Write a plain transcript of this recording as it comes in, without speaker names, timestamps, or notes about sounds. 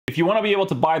If you want to be able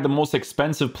to buy the most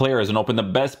expensive players and open the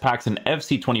best packs in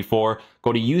FC24,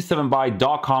 go to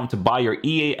u7buy.com to buy your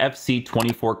EA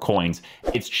FC24 coins.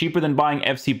 It's cheaper than buying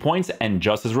FC points and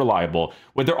just as reliable.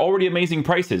 With their already amazing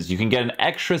prices, you can get an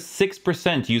extra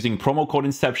 6% using promo code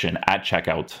Inception at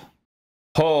checkout.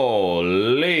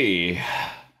 Holy!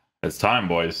 It's time,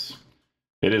 boys.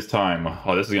 It is time.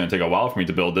 Oh, this is going to take a while for me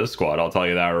to build this squad. I'll tell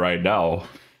you that right now.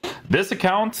 This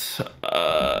account,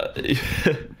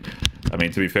 I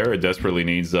mean, to be fair, it desperately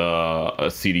needs a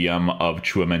CDM of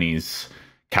TCHOUAMENI's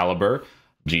caliber.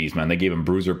 Jeez, man, they gave him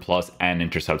Bruiser Plus and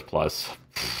Intercept Plus.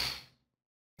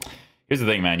 Here's the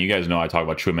thing, man. You guys know I talk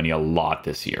about TCHOUAMENI a lot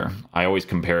this year. I always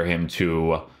compare him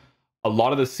to a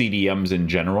lot of the CDMs in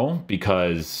general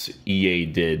because EA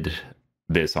did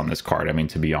this on this card. I mean,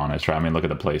 to be honest, right? I mean, look at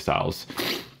the playstyles.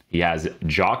 He has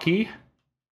Jockey,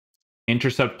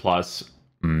 Intercept Plus,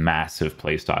 massive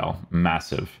playstyle,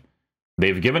 massive.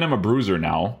 They've given him a Bruiser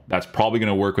now. That's probably going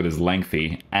to work with his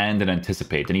Lengthy and an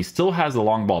Anticipate. And he still has the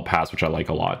long ball pass, which I like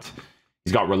a lot.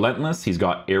 He's got Relentless. He's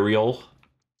got Aerial.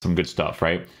 Some good stuff,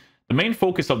 right? The main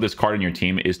focus of this card in your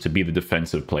team is to be the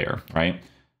defensive player, right?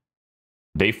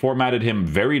 They formatted him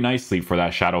very nicely for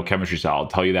that Shadow Chemistry style. I'll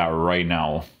tell you that right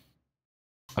now.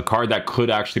 A card that could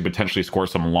actually potentially score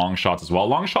some long shots as well.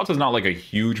 Long shots is not like a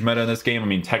huge meta in this game. I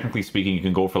mean, technically speaking, you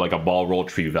can go for like a ball roll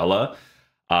Trivella.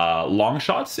 Long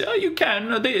shots, yeah, you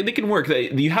can. They can work.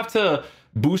 You have to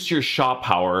boost your shot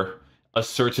power a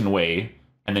certain way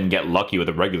and then get lucky with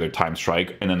a regular time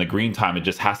strike. And then the green time, it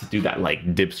just has to do that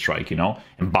like dip strike, you know?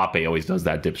 Mbappe always does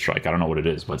that dip strike. I don't know what it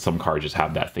is, but some cards just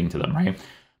have that thing to them, right?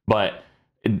 But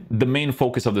the main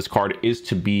focus of this card is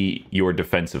to be your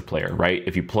defensive player, right?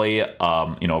 If you play, you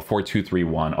know, a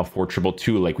 4-2-3-1, a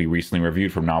 4-2-2-2 like we recently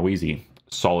reviewed from Naweezy,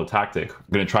 solid tactic. I'm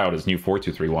going to try out his new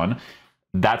 4-2-3-1.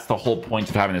 That's the whole point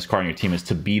of having this card on your team, is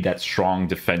to be that strong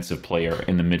defensive player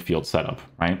in the midfield setup,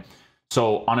 right?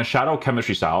 So on a Shadow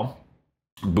Chemistry style,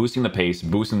 boosting the pace,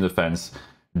 boosting the defense,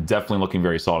 definitely looking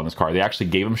very solid on this card. They actually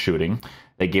gave him shooting.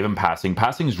 They gave him passing.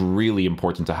 Passing is really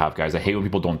important to have, guys. I hate when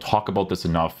people don't talk about this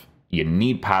enough. You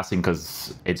need passing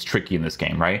because it's tricky in this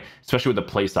game, right? Especially with the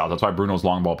play styles. That's why Bruno's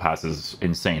long ball pass is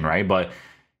insane, right? But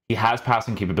he has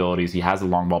passing capabilities. He has a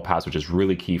long ball pass, which is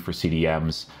really key for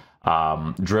CDMs.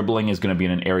 Dribbling is going to be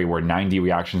in an area where 90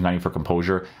 reactions, 90 for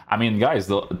composure. I mean, guys,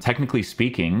 technically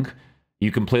speaking,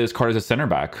 you can play this card as a center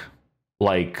back.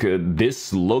 Like,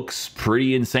 this looks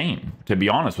pretty insane, to be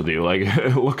honest with you. Like,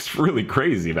 it looks really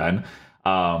crazy, man.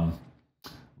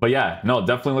 But yeah, no, it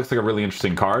definitely looks like a really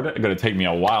interesting card. It's going to take me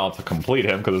a while to complete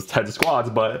him because it's 10 squads,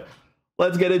 but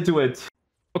let's get into it.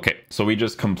 Okay, so we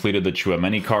just completed the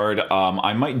TCHOUAMENI card.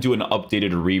 I might do an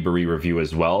updated Ribery review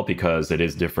as well because it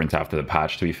is different after the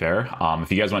patch, to be fair.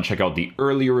 If you guys want to check out the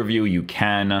earlier review, you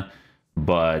can.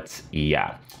 But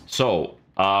yeah, so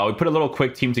we put a little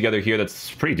quick team together here that's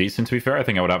pretty decent, to be fair. I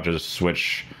think I would have to just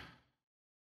switch,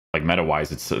 like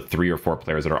meta-wise, it's 3 or 4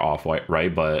 players that are off-white,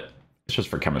 right? But it's just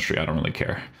for chemistry. I don't really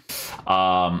care.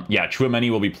 Yeah, TCHOUAMENI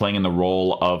will be playing in the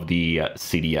role of the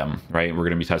CDM, right? We're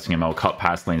going to be testing him out, cut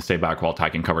pass lane, stay back while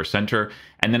attacking, cover center.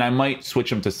 And then I might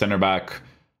switch him to center back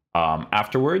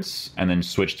afterwards and then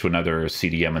switch to another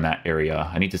CDM in that area.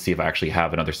 I need to see if I actually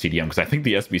have another CDM because I think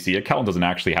the SBC account doesn't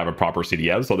actually have a proper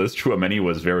CDM. So this TCHOUAMENI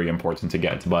was very important to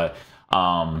get. But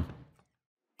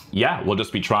yeah, we'll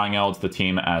just be trying out the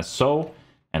team as so.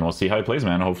 And we'll see how he plays,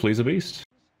 man. Hopefully he's a beast.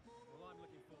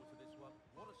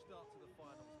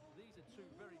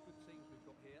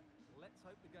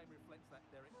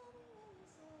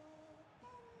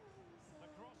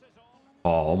 Oh,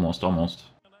 almost.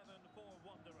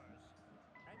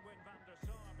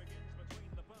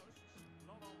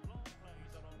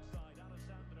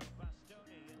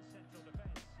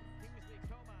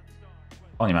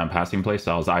 Only man, passing play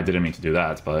styles. I didn't mean to do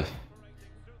that, but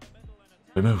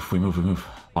we move.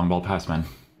 Long ball pass, man.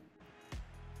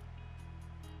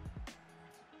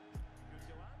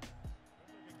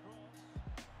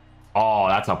 Oh,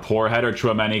 that's a poor header,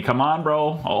 TCHOUAMENI. Come on,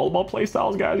 bro. All about play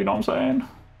styles, guys. You know what I'm saying?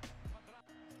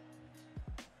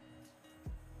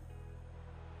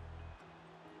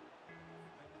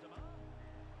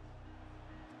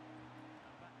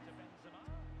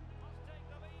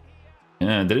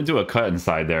 Yeah, didn't do a cut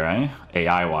inside there, eh?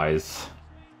 AI-wise.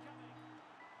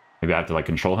 Maybe I have to, like,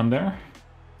 control him there?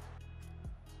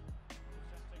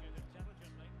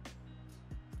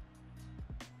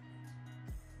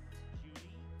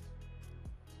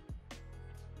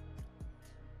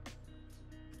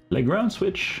 Leg ground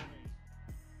switch.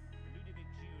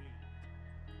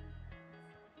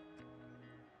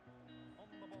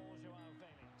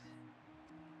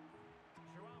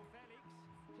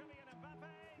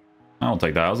 I'll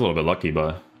take that. I was a little bit lucky,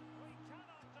 but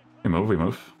We move, we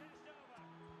move.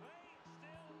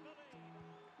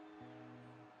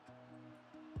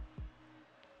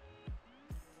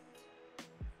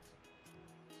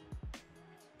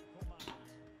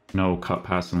 No cut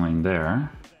passing lane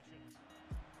there.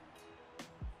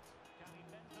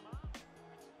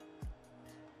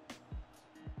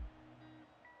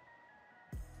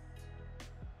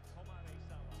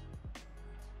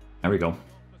 There we go.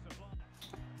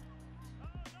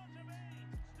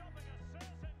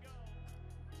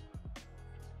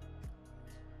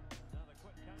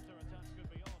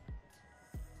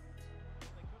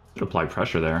 Should apply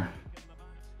pressure there.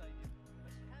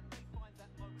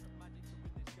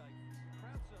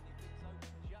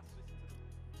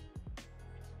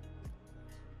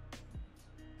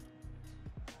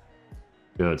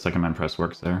 Good, second man press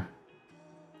works there.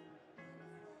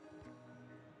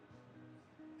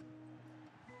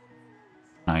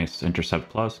 Nice, intercept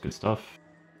plus, good stuff.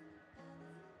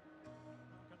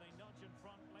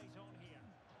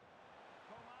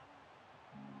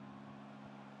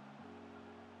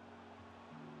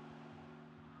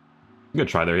 Good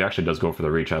try there, he actually does go for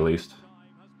the reach at least.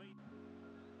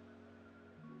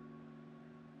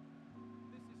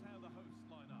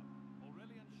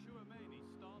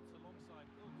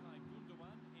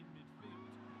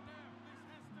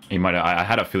 He might have, I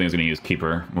had a feeling he was going to use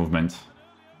keeper movement.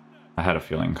 I had a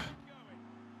feeling.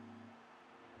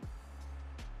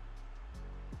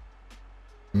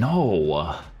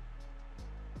 No.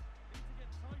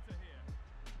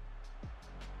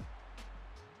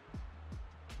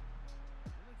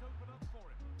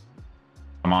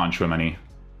 Come on, TCHOUAMENI.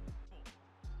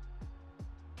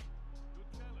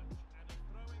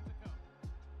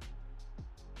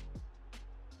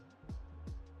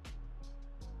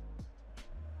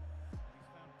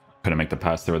 Couldn't make the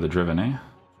pass there with the driven, eh?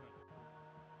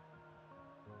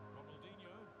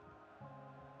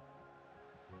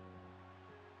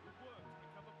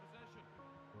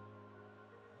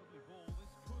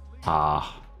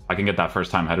 Ah, I can get that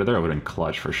first time header there, I would have been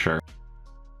clutch for sure.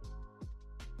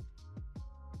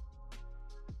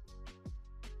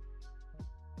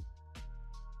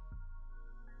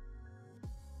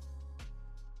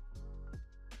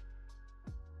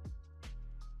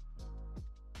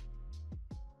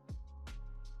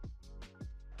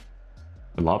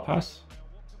 Good lob pass.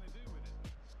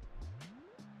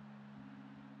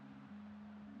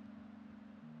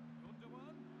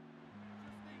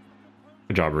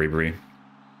 Good job, Ribery.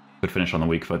 Good finish on the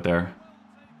weak foot there.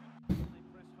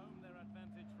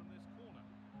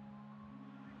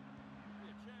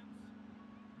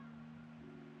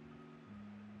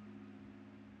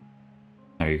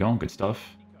 There you go, good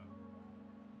stuff.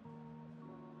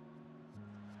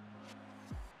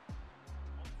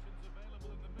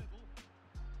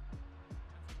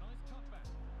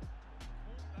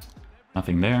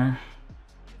 Nothing there.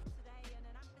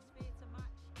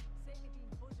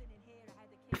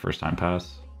 Good first time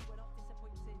pass.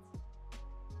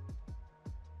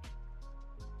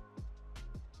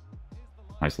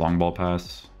 Nice long ball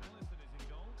pass.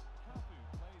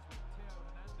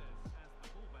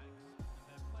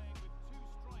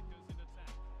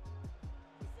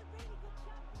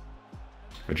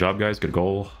 Good job, guys. Good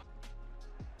goal.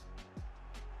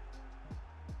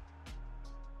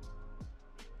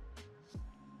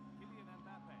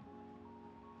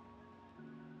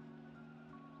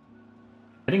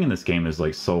 Hitting in this game is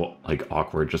like so like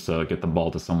awkward just to get the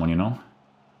ball to someone, you know?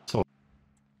 So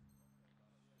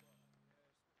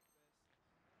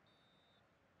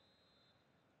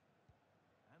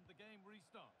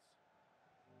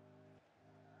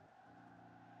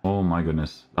oh my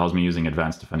goodness. That was me using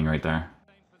advanced defending right there.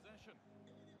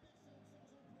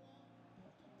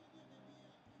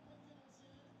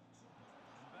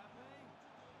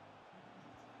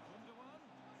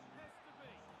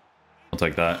 I'll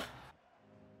take that.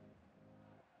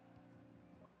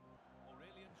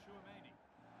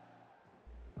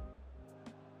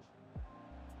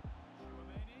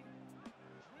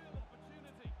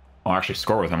 I'll actually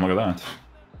score with him, look at that.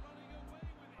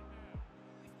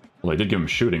 Well, I did give him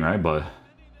shooting, right? But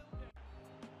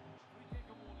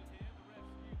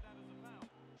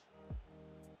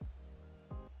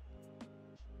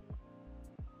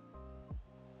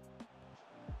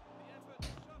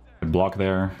good block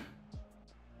there.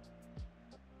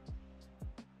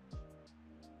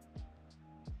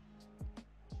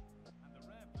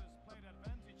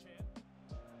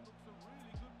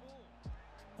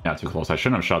 Yeah, too close. I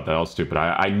shouldn't have shot that. That was stupid.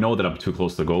 I know that I'm too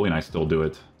close to the goalie and I still do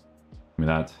it. Give me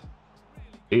that.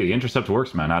 Hey, the intercept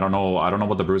works, man. I don't know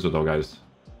about the bruiser though, guys.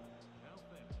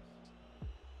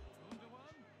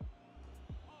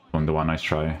 1-1, nice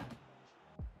try.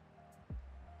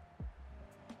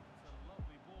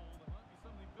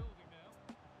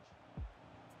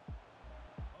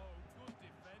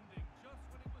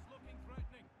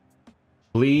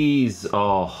 Please.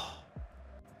 Oh.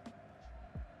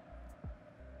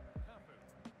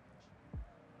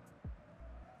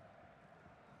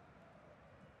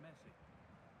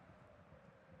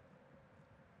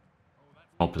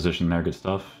 All position there, good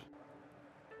stuff.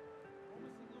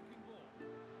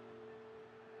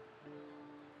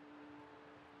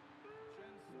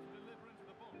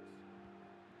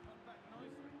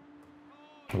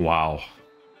 Wow.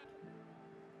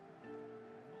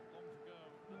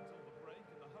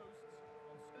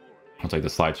 I'll take the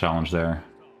slide challenge there.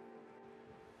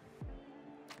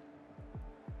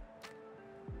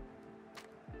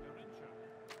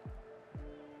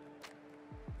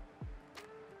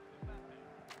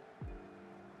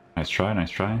 Nice try, nice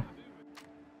try.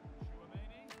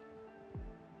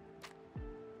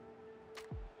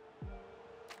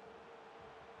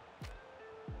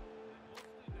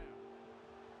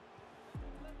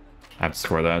 I have to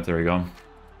score that. There we go.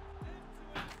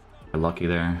 We're lucky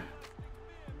there.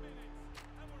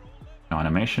 No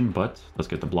animation, but let's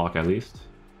get the block at least.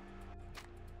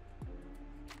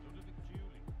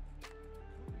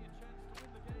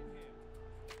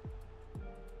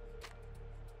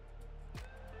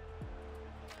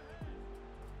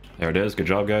 There it is. Good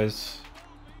job, guys.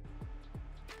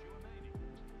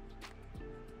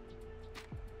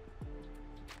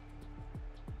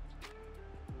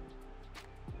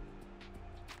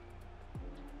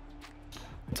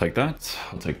 I'll take that.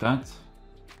 I'll take that.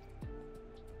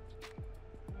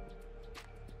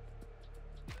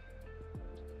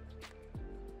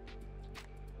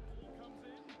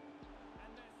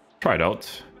 Try it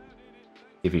out.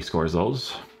 If he scores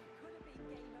those.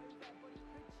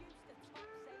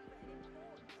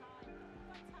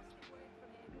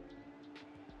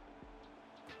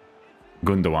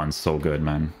 Gundogan's so good,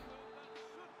 man.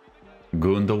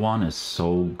 Gundogan is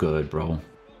so good, bro.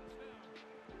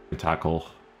 Good tackle.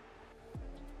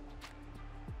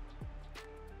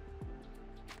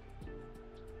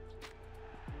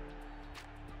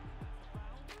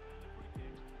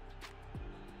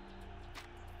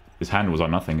 His hand was on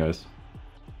nothing, guys.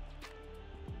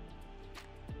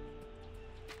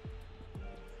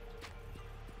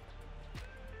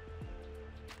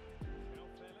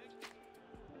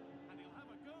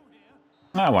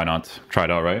 Ah, why not? Try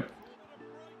it out, right?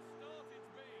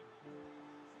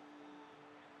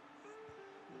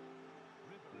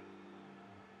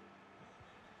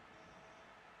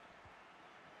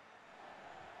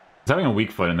 He's having a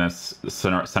weak foot in this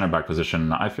center back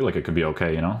position. I feel like it could be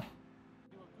okay, you know?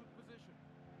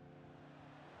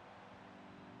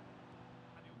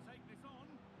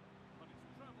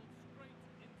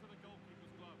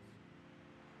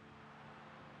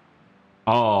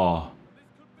 Oh,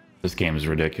 this game is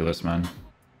ridiculous, man.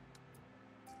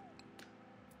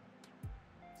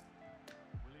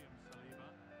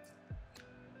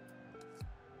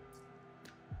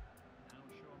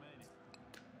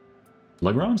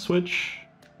 Leg round switch.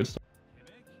 Good stuff.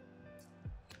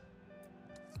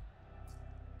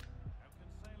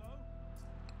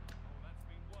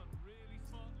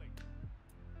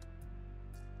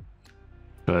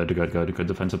 Good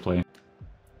defensive play.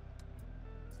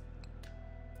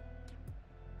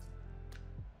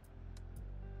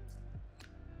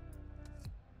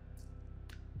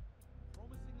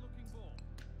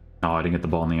 No, I didn't get the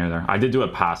ball in the air there. I did do a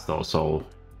pass though, so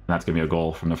that's gonna be a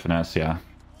goal from the finesse, yeah.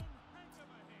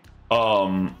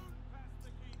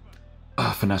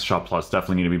 Finesse shot plus,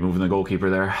 definitely need to be moving the goalkeeper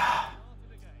there.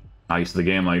 Not used to the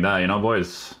game like that, you know,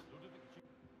 boys.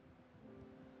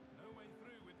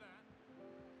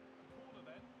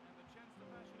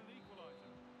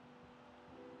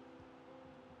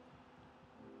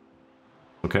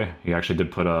 Okay, he actually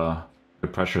did put a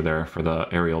good pressure there for the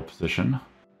aerial position.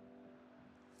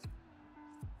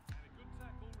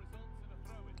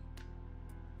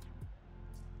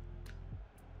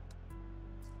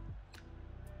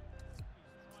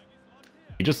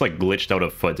 He just like glitched out a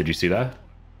foot. Did you see that?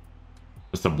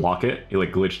 Just to block it, he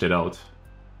like glitched it out.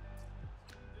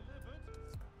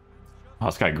 Oh,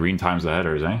 this guy green times the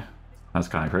headers, eh? That's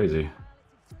kind of crazy.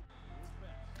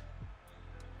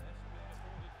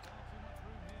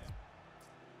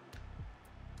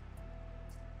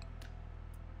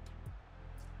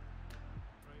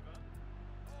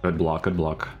 Good block, good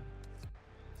block.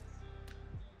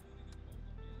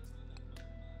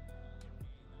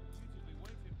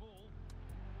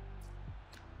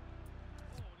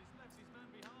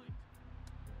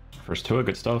 First to it,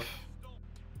 good stuff.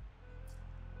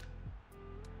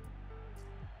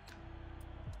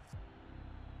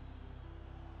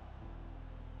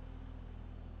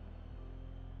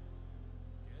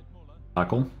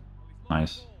 Tackle.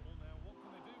 Nice.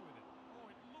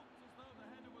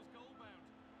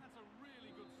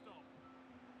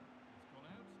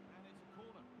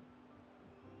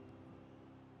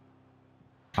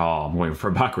 Oh, I'm waiting for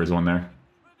a backwards one there.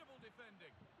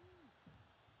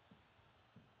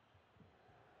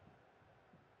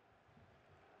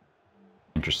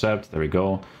 Intercept. There we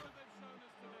go.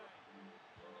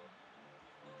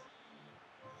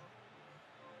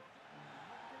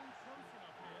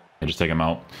 I just take him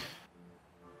out.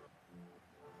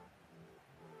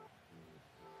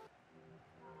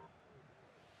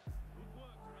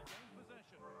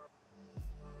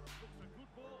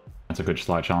 That's a good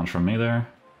slide challenge from me there.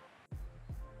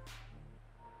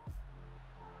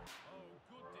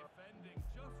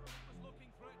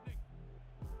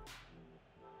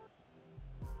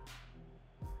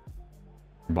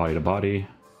 Body to body.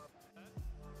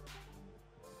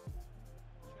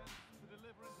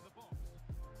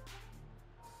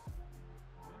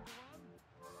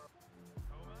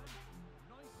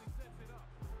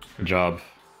 Good job.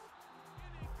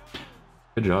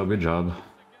 Good job, good job.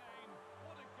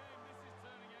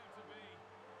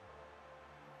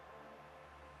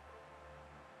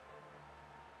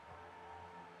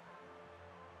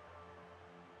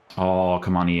 Oh,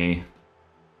 come on, EA.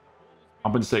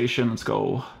 Compensation, let's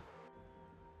go.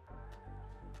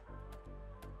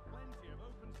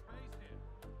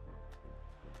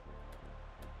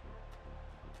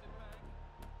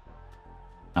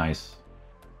 Nice.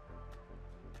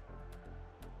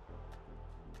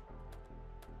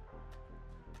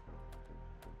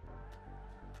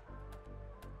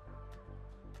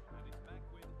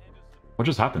 What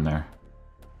just happened there?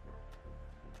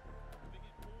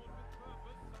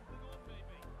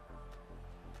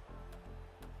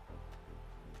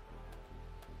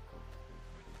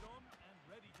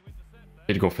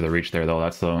 Did go for the reach there, though.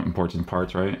 That's the important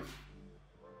part, right?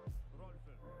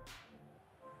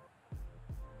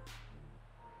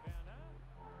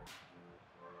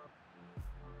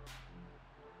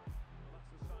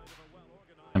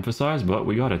 Emphasize, but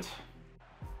we got it.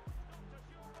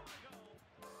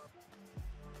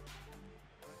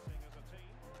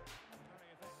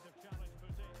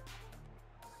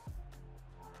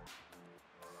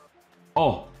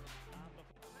 Oh!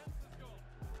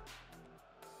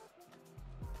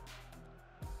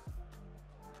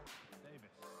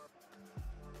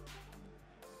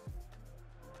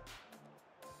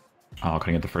 Oh,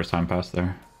 couldn't get the first time pass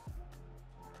there.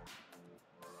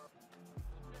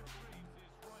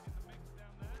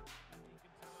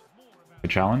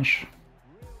 Good challenge.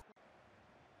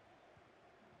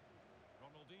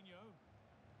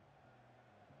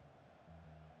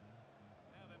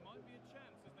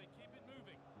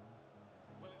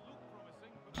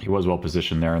 He was well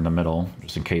positioned there in the middle,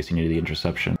 just in case he needed the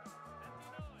interception.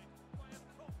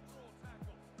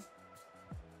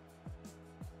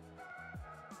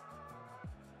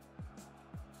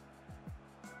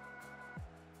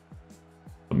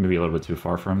 Maybe a little bit too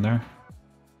far for him there.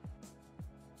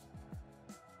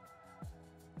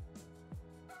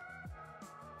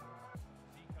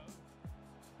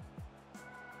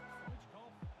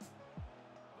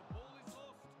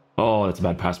 Oh, that's a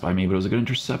bad pass by me, but it was a good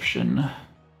interception.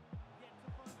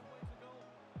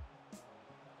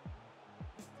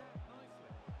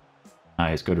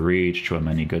 Nice, good reach.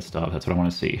 TCHOUAMENI, good stuff. That's what I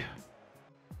want to see.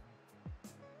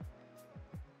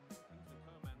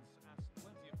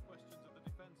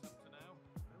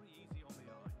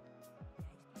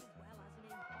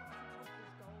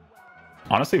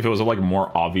 Honestly, if it was a more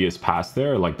obvious pass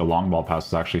there, like the long ball pass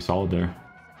was actually solid there.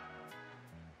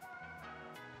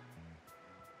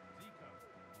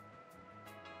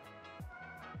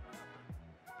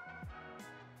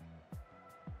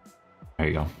 There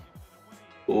you go.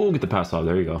 Oh, get the pass off.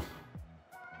 There you go.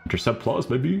 Intercept plus,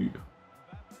 baby.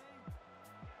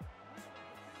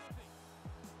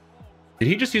 Did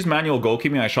he just use manual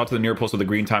goalkeeping? I shot to the near post with a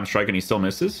green time strike and he still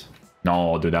misses?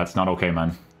 No, dude, that's not okay,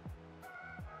 man.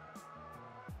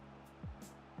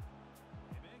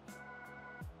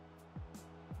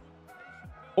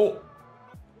 Oh.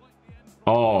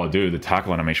 Oh, dude, the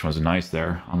tackle animation was nice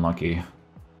there. Unlucky.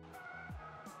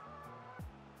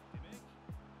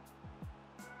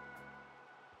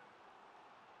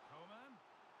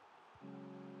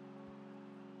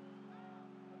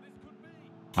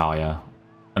 Oh, yeah.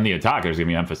 And the attackers give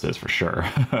me emphasis for sure.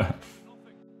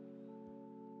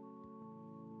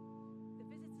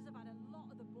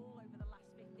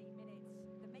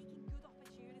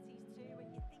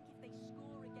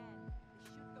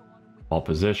 Ball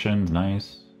positioned,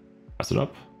 nice. Pass it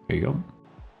up. There you go.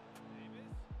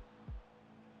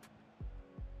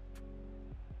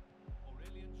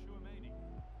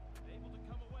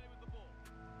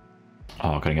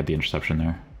 Oh, couldn't get the interception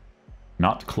there.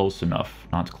 Not close enough.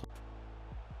 Not close.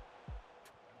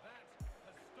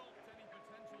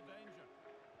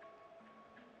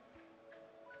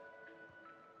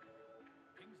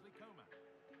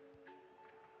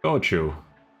 Go Chu.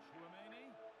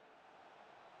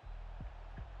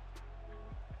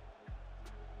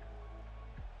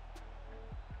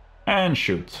 And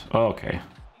shoot. Okay.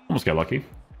 Almost get lucky.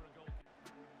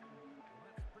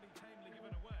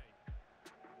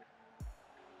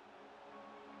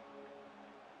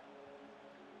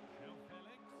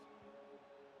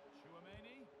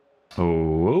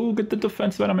 Oh, get the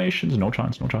defensive animations. No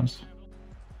chance, no chance.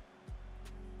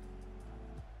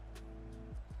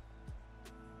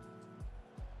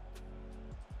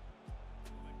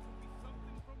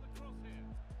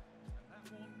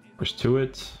 First to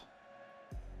it.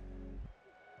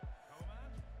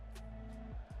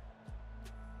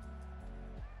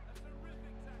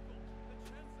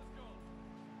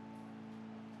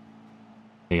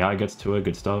 AI gets to it,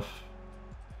 good stuff.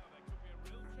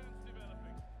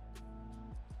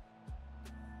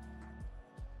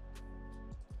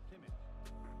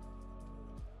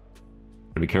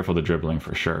 Be careful the dribbling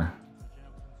for sure.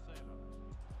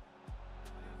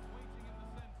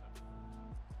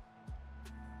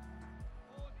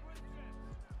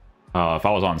 If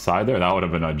I was on side there, that would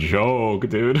have been a joke,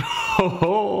 dude.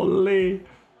 Holy.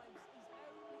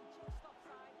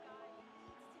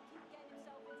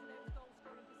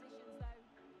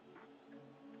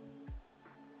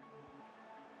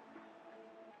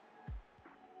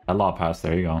 That law pass,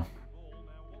 there you go.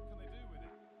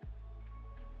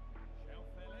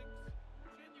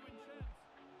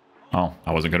 Oh,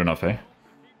 that wasn't good enough, eh?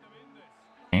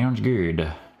 Sounds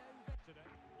good.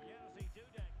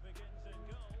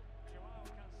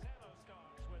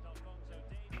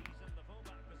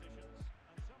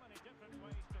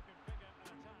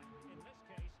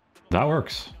 That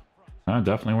works. That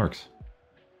definitely works.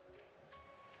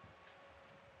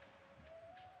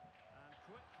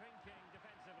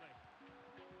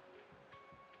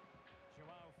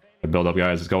 Build up,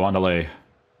 guys. Let's go on delay.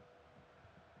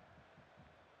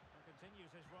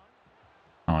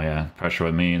 Oh yeah, pressure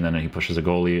with me, and then he pushes a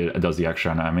goalie. It does the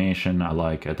extra animation. I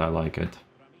like it. I like it.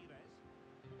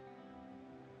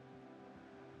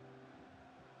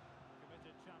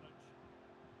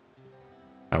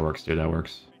 That works, dude. That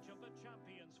works.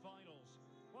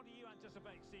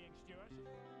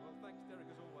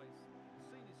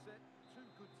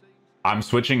 I'm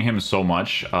switching him so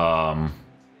much.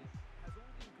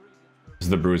 This is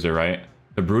the bruiser, right?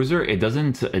 The bruiser, it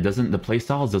doesn't, the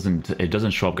playstyles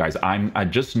doesn't show up, guys. I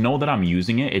just know that I'm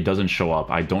using it. It doesn't show up.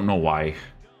 I don't know why.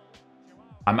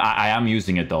 I am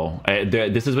using it though.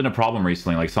 This has been a problem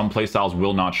recently. Like some playstyles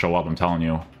will not show up. I'm telling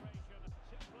you.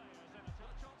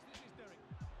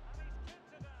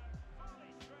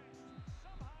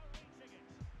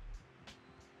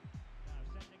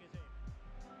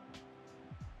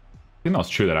 I think that was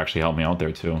true. That actually helped me out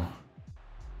there too.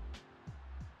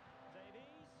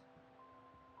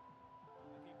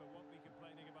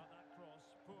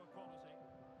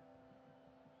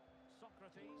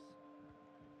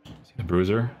 See the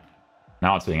bruiser?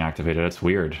 Now it's being activated. That's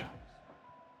weird.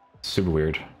 Super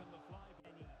weird.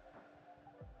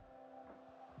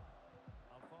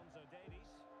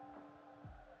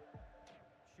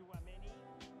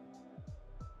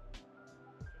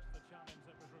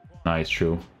 Nice,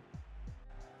 true.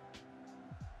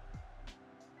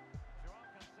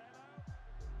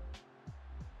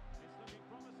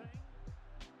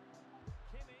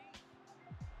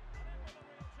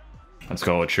 Let's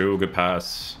go, true. Good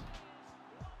pass.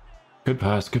 Good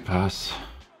pass, good pass.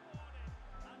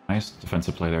 Nice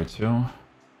defensive play there too.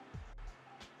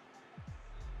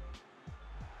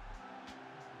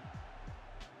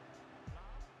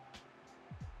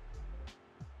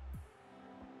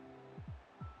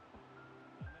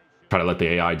 Try to let the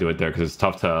AI do it there because it's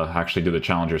tough to actually do the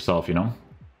challenge yourself, you know?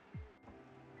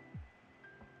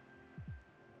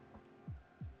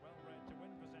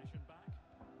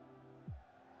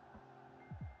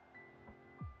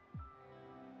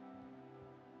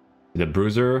 The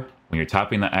bruiser, when you're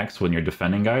tapping the X when you're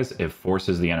defending, guys, it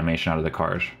forces the animation out of the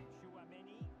card.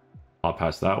 I'll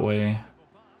pass that way.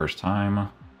 First time.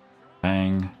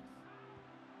 Bang.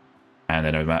 And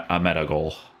then a meta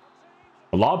goal.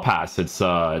 A lob pass,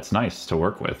 it's nice to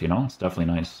work with, you know? It's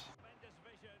definitely nice.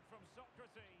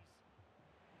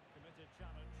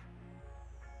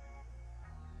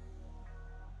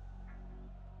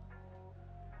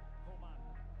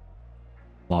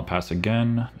 Lob pass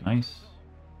again. Nice.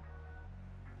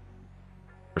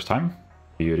 First time?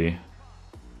 Beauty.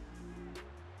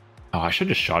 Oh, I should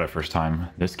have just shot it first time.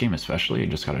 This game especially, you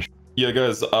just gotta... Yeah,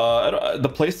 guys, the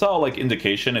playstyle, like,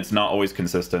 indication, it's not always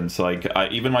consistent. So, like,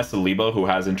 even my Saliba, who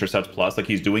has Intercept Plus, like,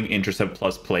 he's doing Intercept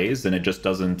Plus plays, and it just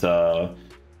doesn't,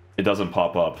 it doesn't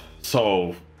pop up.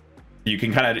 So, you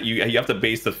can kind of you have to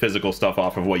base the physical stuff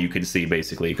off of what you can see,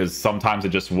 basically, because sometimes it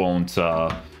just won't.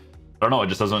 I don't know. It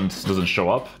just doesn't show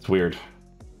up. It's weird.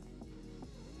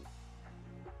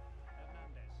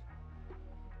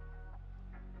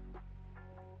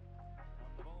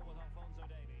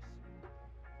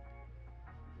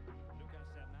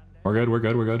 We're good. We're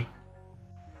good. We're good.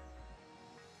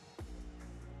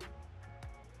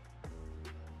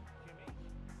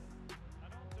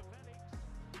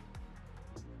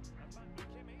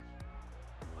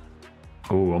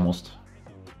 Oh, almost.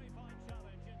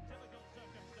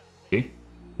 See?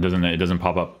 It doesn't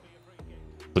pop up.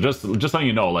 So just letting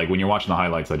you know, like when you're watching the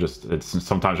highlights, it's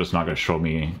sometimes just not going to show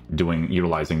me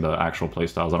utilizing the actual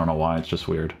playstyles. I don't know why. It's just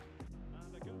weird.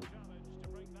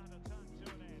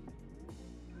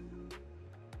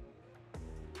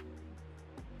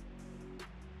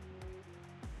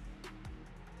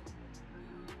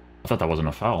 I thought that wasn't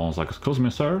a foul. I was like, excuse me,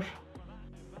 sir.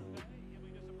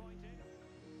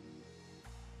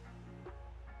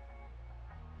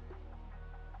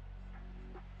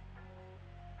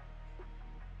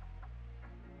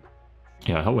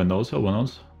 Yeah, he'll win those. He'll win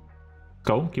those.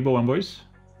 Go. Keep it one, boys.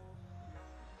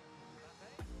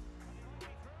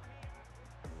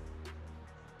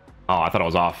 Oh, I thought I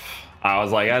was off. I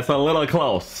was like, that's a little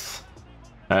close.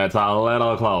 It's a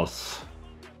little close.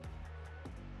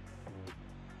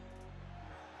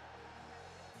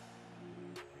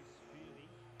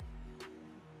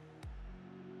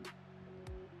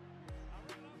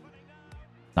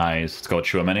 Nice. Let's go,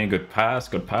 TCHOUAMENI. Good pass.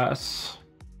 Good pass.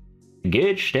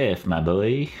 Good stuff, my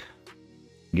boy.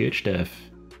 Good stuff.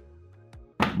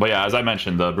 But yeah, as I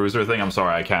mentioned, the bruiser thing, I'm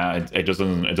sorry, I can't. It just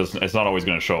doesn't. It's not always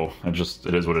going to show. It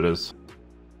is what it is.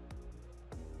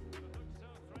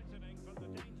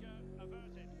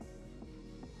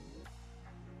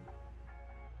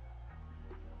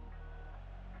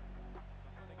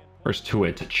 First to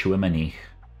it, TCHOUAMENI.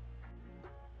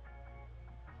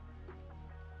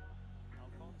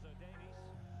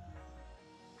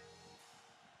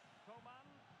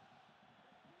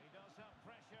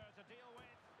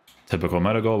 Typical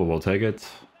meta goal, but we'll take it.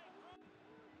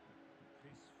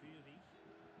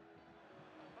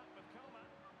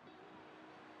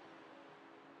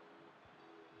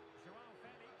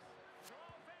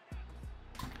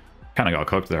 Kind of got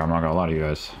cooked there, I'm not gonna lie to you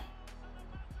guys.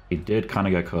 He did kind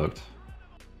of get cooked.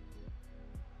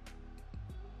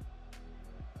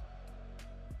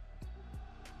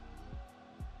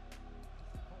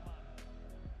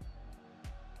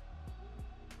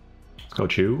 Let's go,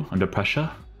 Chew. Under pressure.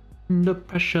 Under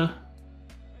pressure.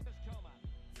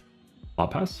 Ball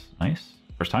pass. Nice.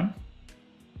 First time.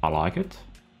 I like it.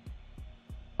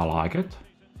 I like it.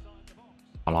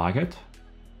 I like it.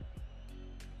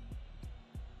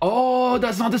 Oh,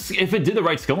 that's not the... If it did the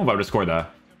right skill move, I would have scored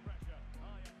that.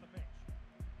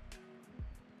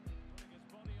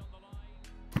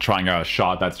 Trying a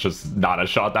shot that's just not a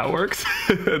shot that works.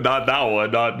 Not that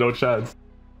one. No chance.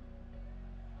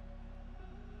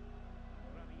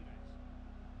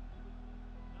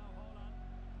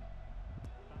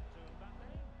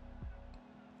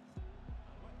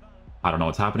 I don't know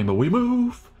what's happening, but we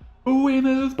move. We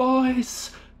move,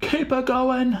 boys. Keep it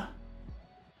going.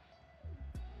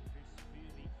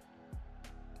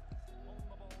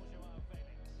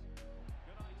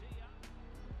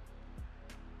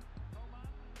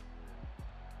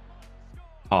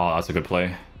 Oh, that's a good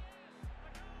play.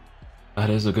 That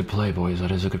is a good play, boys.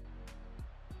 That is a good...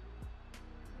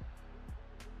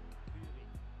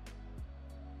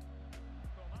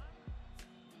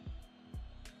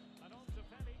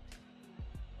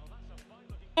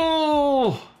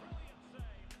 Oh!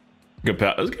 Good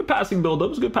pass. It was a good passing build-up. It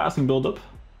was a good passing build-up.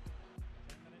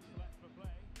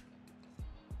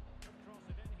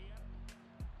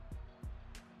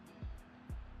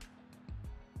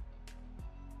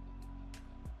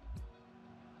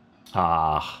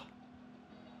 Ah.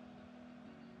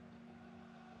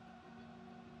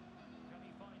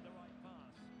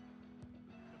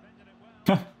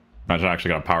 Imagine I actually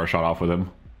got a power shot off with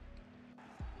him.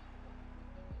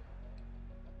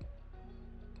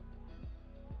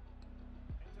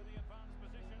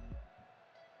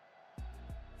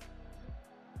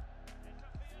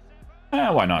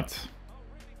 Why not?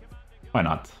 Why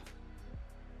not?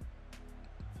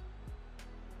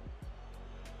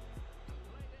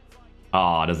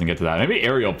 Oh, it doesn't get to that. Maybe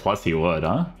aerial plus he would,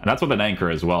 huh? And that's with an anchor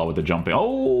as well, with the jumping.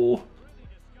 Oh!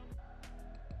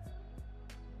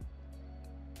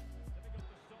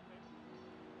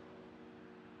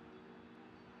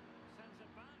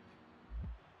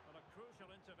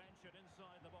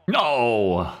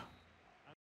 No!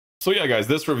 So yeah, guys,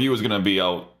 this review is going to be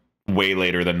out way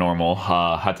later than normal.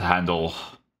 Had to handle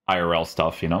IRL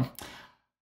stuff, you know.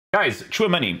 Guys,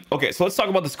 Chouameni. Okay, so let's talk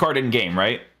about this card in game,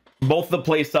 right? Both the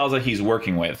playstyles that he's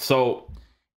working with. So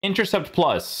Intercept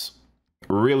Plus,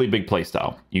 really big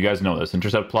playstyle. You guys know this.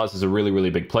 Intercept Plus is a really, really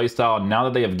big playstyle. Now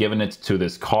that they have given it to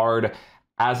this card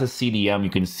as a CDM, you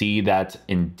can see that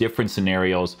in different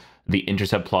scenarios, the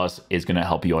Intercept Plus is going to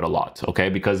help you out a lot, okay?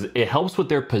 Because it helps with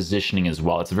their positioning as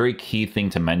well. It's a very key thing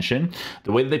to mention.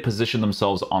 The way that they position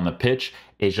themselves on the pitch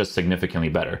is just significantly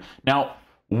better. Now,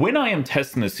 when I am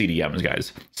testing the CDMs,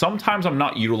 guys, sometimes I'm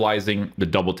not utilizing the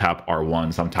double tap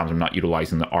R1. Sometimes I'm not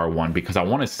utilizing the R1 because I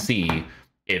want to see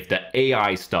if the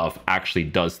AI stuff actually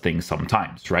does things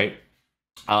sometimes, right?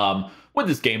 With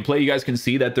this gameplay, you guys can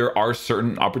see that there are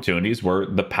certain opportunities where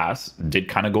the pass did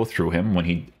kind of go through him when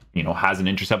he, you know, has an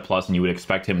Intercept Plus, and you would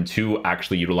expect him to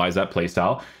actually utilize that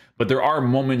playstyle. But there are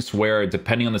moments where,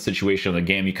 depending on the situation of the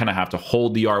game, you kind of have to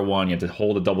hold the R1, you have to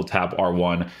hold a double tap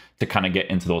R1 to kind of get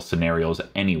into those scenarios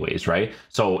anyways, right?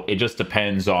 So it just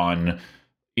depends on,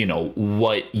 you know,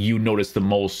 what you notice the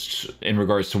most in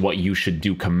regards to what you should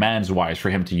do commands-wise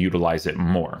for him to utilize it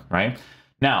more, right?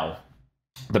 Now,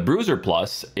 the Bruiser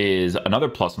Plus is another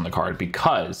plus on the card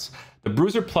because the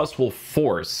Bruiser Plus will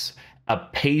force a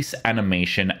pace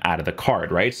animation out of the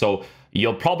card, right? So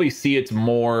you'll probably see it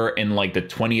more in like the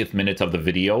 20th minute of the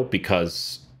video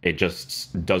because it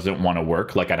just doesn't want to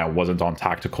work. Like, and I wasn't on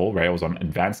tactical, right? I was on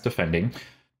advanced defending,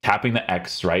 tapping the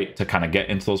X, right, to kind of get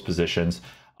into those positions.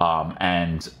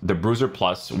 And the Bruiser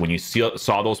Plus, when you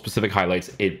saw those specific highlights,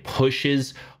 it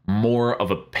pushes more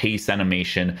of a pace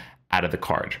animation out of the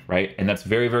card, right? And that's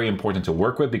very, very important to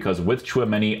work with because with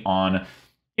Chouameni on,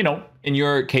 you know, in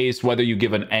your case, whether you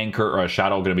give an anchor or a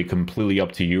shadow, going to be completely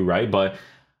up to you, right? But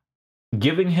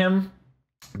giving him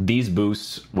these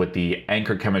boosts with the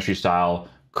anchor chemistry style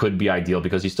could be ideal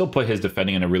because he still put his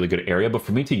defending in a really good area. But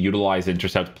for me to utilize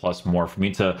Intercept Plus more, for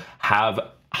me to have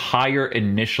higher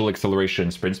initial acceleration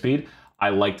and sprint speed, I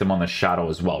liked him on the shadow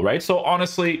as well, right? So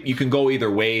honestly, you can go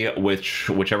either way,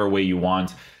 whichever way you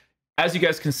want. As you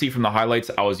guys can see from the highlights,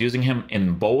 I was using him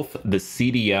in both the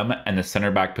CDM and the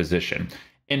center back position.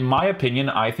 In my opinion,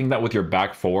 I think that with your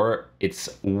back four,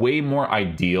 it's way more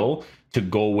ideal to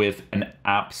go with an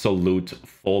absolute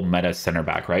full meta center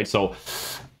back, right? So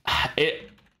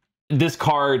this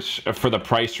card for the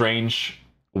price range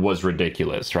was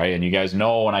ridiculous, right? And you guys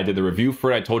know when I did the review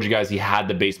for it, I told you guys he had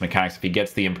the base mechanics. If he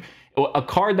gets a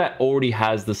card that already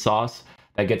has the sauce,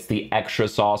 that gets the extra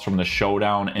sauce from the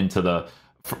showdown into the,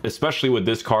 especially with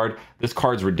this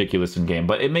card's ridiculous in game,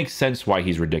 but it makes sense why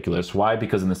he's ridiculous. Why?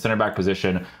 Because in the center back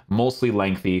position, mostly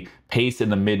lengthy, pace in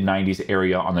the mid 90s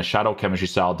area on the shadow chemistry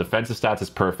style, defensive stats is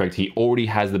perfect. He already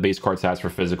has the base card stats for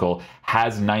physical,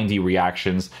 has 90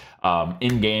 reactions.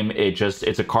 In game,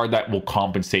 it's a card that will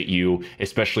compensate you,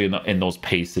 especially in those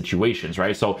pace situations,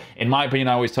 right? So in my opinion,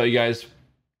 I always tell you guys,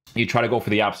 you try to go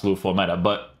for the absolute full meta,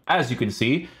 but as you can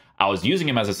see, I was using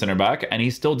him as a center back and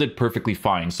he still did perfectly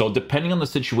fine. So depending on the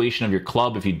situation of your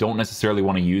club, if you don't necessarily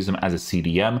want to use him as a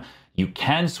CDM, you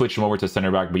can switch him over to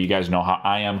center back, but you guys know how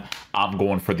I am. I'm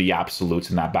going for the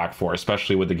absolutes in that back four,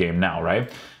 especially with the game now,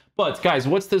 right? But guys,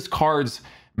 what's this card's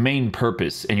main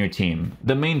purpose in your team?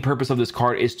 The main purpose of this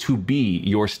card is to be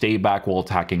your stay back while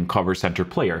attacking cover center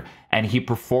player, and he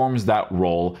performs that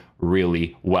role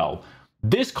really well.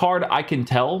 This card, I can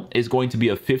tell, is going to be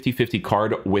a 50-50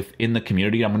 card within the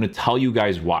community. I'm going to tell you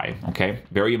guys why, okay?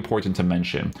 Very important to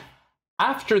mention.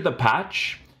 After the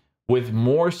patch, with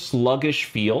more sluggish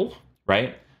feel,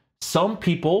 right? Some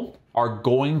people are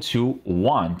going to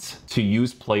want to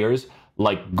use players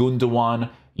like Gundogan,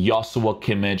 Joshua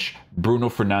Kimmich, Bruno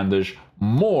Fernandes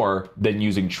more than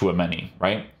using Chouameni,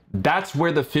 right? That's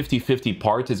where the 50-50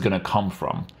 part is going to come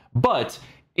from. But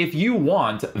if you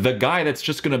want the guy that's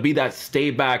just going to be that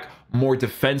stay back, more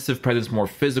defensive presence, more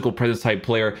physical presence type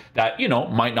player that, you know,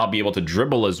 might not be able to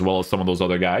dribble as well as some of those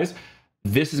other guys,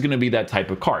 this is going to be that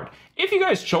type of card. If you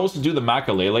guys chose to do the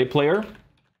Makalele player,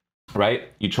 right?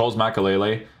 You chose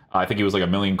Makalele. I think he was like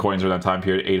 1 million coins during that time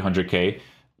period, 800k.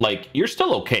 Like, you're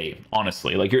still okay,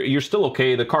 honestly. Like, you're still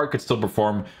okay. The card could still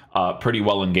perform pretty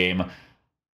well in game.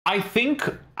 I think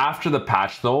after the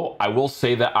patch, though, I will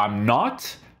say that I'm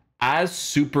not as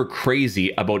super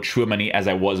crazy about Chouameni as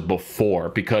I was before,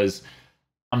 because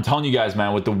I'm telling you guys,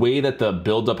 man, with the way that the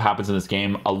build-up happens in this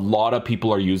game, a lot of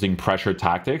people are using pressure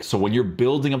tactics. So when you're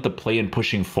building up the play and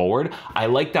pushing forward, I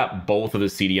like that both of the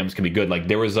CDMs can be good. Like,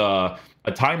 there was a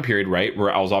time period, right,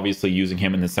 where I was obviously using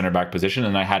him in the center back position,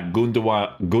 and I had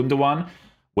Gundogan,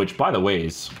 which, by the way,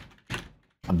 is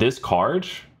this card.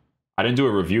 I didn't do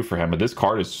a review for him, but this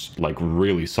card is like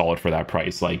really solid for that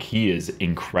price. Like, he is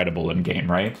incredible in game,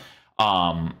 right?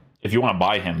 if you want to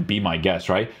buy him, be my guest,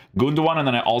 right? Gundogan, and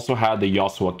then I also had the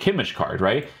Joshua Kimmich card,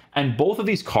 right? And both of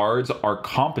these cards are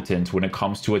competent when it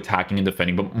comes to attacking and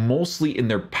defending, but mostly in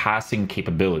their passing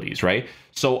capabilities, right?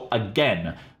 So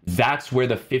again, that's where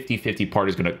the 50-50 part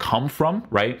is going to come from,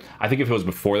 right? I think if it was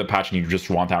before the patch and you just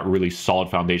want that really solid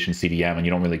foundation CDM and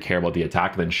you don't really care about the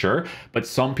attack, then sure. But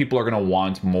some people are going to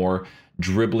want more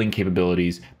dribbling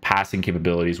capabilities, passing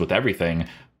capabilities with everything,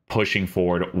 pushing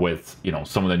forward with, you know,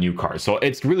 some of the new cards. So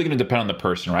it's really going to depend on the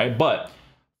person, right? But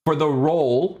for the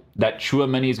role that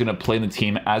Tchouaméni is going to play in the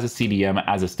team as a CDM,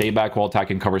 as a stay back while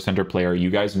attacking cover center player, you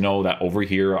guys know that over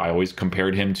here, I always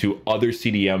compared him to other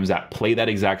CDMs that play that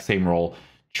exact same role.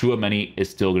 Tchouaméni is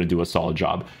still going to do a solid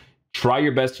job. Try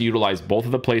your best to utilize both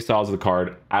of the play styles of the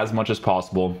card as much as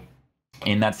possible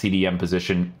in that CDM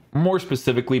position, more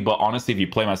specifically. But honestly, if you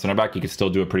play my center back, you can still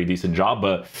do a pretty decent job.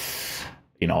 But,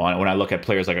 you know, when I look at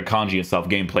players like Akanji and stuff,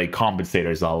 gameplay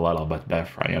compensators a little bit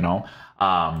better, you know?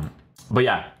 But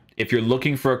yeah, if you're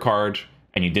looking for a card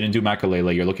and you didn't do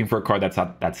Makalele, you're looking for a card that's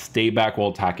at that stay back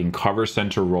while attacking cover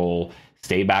center role,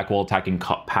 stay back while attacking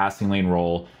passing lane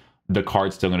role, the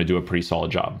card's still going to do a pretty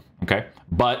solid job, okay?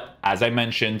 But as I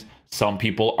mentioned, some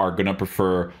people are going to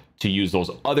prefer to use those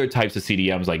other types of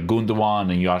CDMs like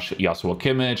Gundogan and Joshua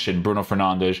Kimmich and Bruno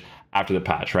Fernandes after the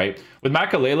patch, right? With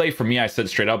Makalele, for me, I said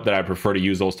straight up that I prefer to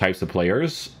use those types of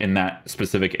players in that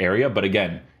specific area. But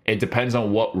again, it depends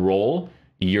on what role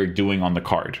you're doing on the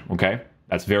card, okay?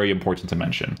 That's very important to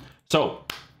mention. So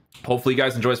hopefully you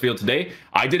guys enjoyed this video today.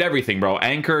 I did everything, bro.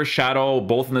 Anchor, Shadow,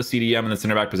 both in the CDM and the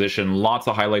center back position. Lots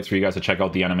of highlights for you guys to check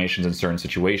out the animations in certain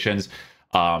situations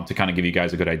to kind of give you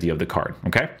guys a good idea of the card,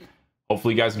 okay?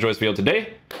 Hopefully you guys enjoyed this video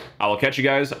today. I will catch you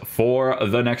guys for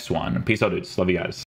the next one. Peace out, dudes. Love you guys.